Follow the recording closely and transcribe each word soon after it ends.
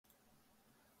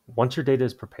Once your data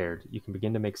is prepared, you can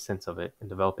begin to make sense of it and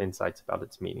develop insights about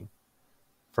its meaning.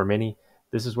 For many,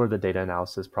 this is where the data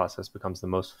analysis process becomes the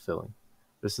most fulfilling.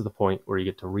 This is the point where you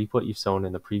get to reap what you've sown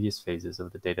in the previous phases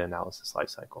of the data analysis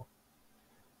lifecycle.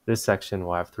 This section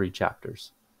will have 3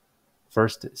 chapters.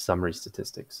 First is summary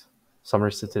statistics.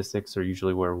 Summary statistics are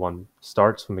usually where one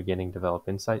starts when beginning to develop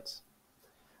insights.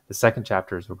 The second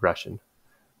chapter is regression.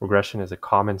 Regression is a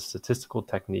common statistical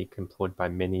technique employed by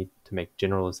many to make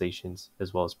generalizations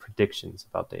as well as predictions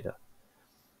about data.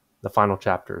 The final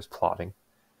chapter is plotting.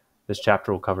 This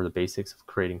chapter will cover the basics of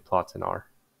creating plots in R.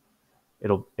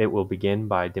 It will begin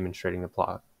by demonstrating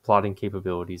the plotting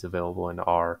capabilities available in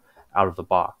R out of the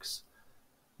box.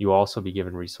 You will also be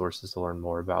given resources to learn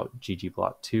more about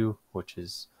ggplot2, which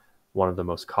is one of the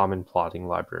most common plotting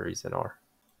libraries in R.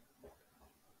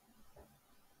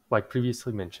 Like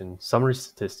previously mentioned, summary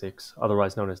statistics,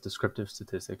 otherwise known as descriptive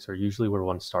statistics, are usually where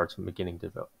one starts when beginning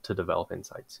to develop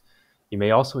insights. You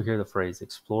may also hear the phrase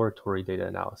exploratory data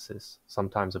analysis,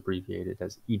 sometimes abbreviated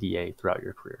as EDA, throughout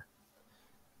your career.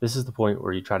 This is the point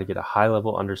where you try to get a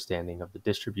high-level understanding of the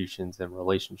distributions and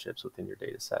relationships within your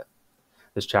data set.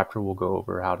 This chapter will go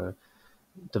over how to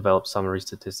develop summary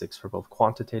statistics for both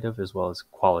quantitative as well as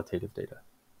qualitative data.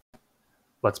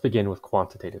 Let's begin with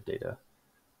quantitative data.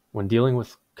 When dealing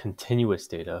with continuous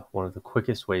data, one of the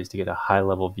quickest ways to get a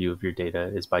high-level view of your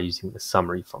data is by using the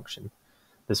summary function.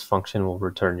 This function will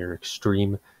return your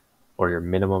extreme or your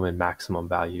minimum and maximum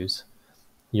values,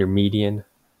 your median,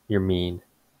 your mean,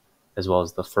 as well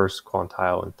as the first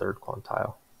quantile and third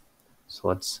quantile. So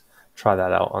let's try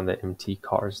that out on the MT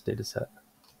cars dataset.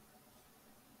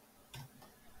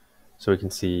 So we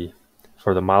can see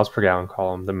for the miles per gallon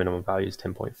column, the minimum value is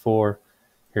 10.4.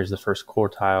 Here's the first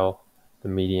quartile, the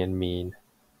median, mean,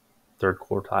 third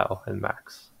quartile, and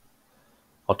max.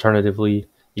 Alternatively,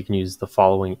 you can use the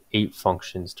following 8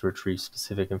 functions to retrieve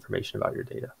specific information about your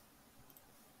data.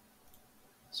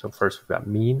 So first we've got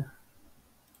mean,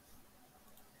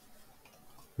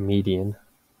 median,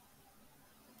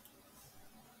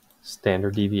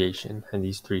 standard deviation, and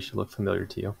these 3 should look familiar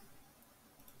to you.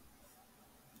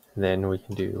 And then we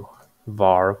can do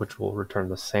var, which will return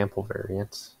the sample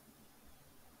variance.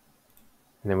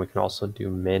 And then we can also do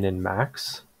min and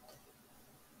max.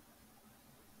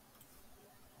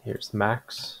 Here's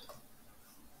max.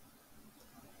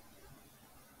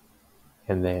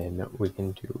 And then we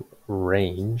can do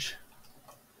range,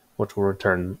 which will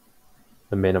return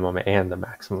the minimum and the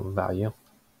maximum value.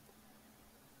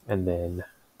 And then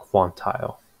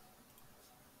quantile.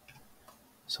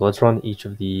 So let's run each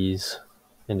of these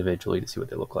individually to see what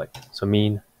they look like. So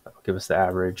mean, that'll give us the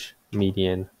average.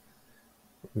 Median,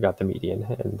 we got the median,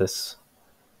 and this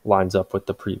lines up with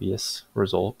the previous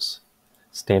results.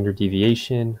 Standard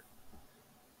deviation,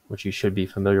 which you should be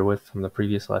familiar with from the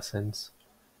previous lessons.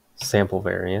 Sample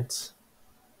variance,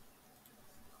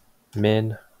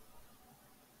 min,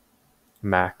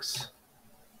 max.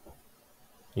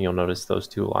 You'll notice those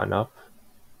 2 line up.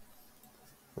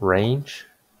 Range,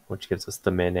 which gives us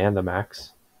the min and the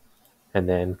max, and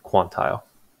then quantile.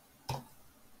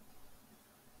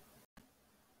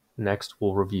 Next,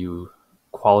 we'll review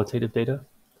qualitative data.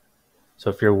 So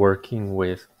if you're working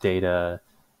with data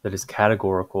that is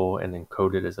categorical and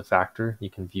encoded as a factor, you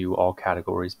can view all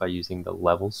categories by using the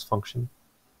levels function.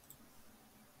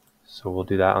 So we'll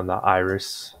do that on the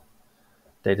iris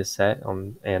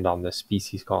dataset and on the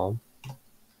species column.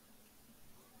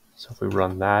 So if we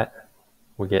run that,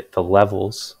 we get the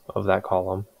levels of that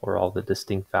column, or all the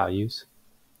distinct values.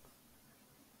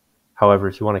 However,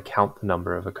 if you want to count the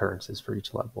number of occurrences for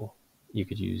each level, you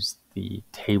could use the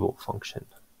table function.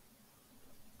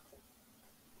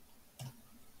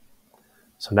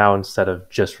 So now instead of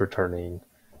just returning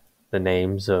the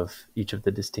names of each of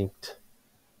the distinct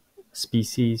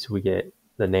species, we get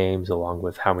the names along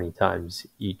with how many times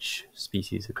each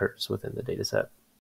species occurs within the dataset.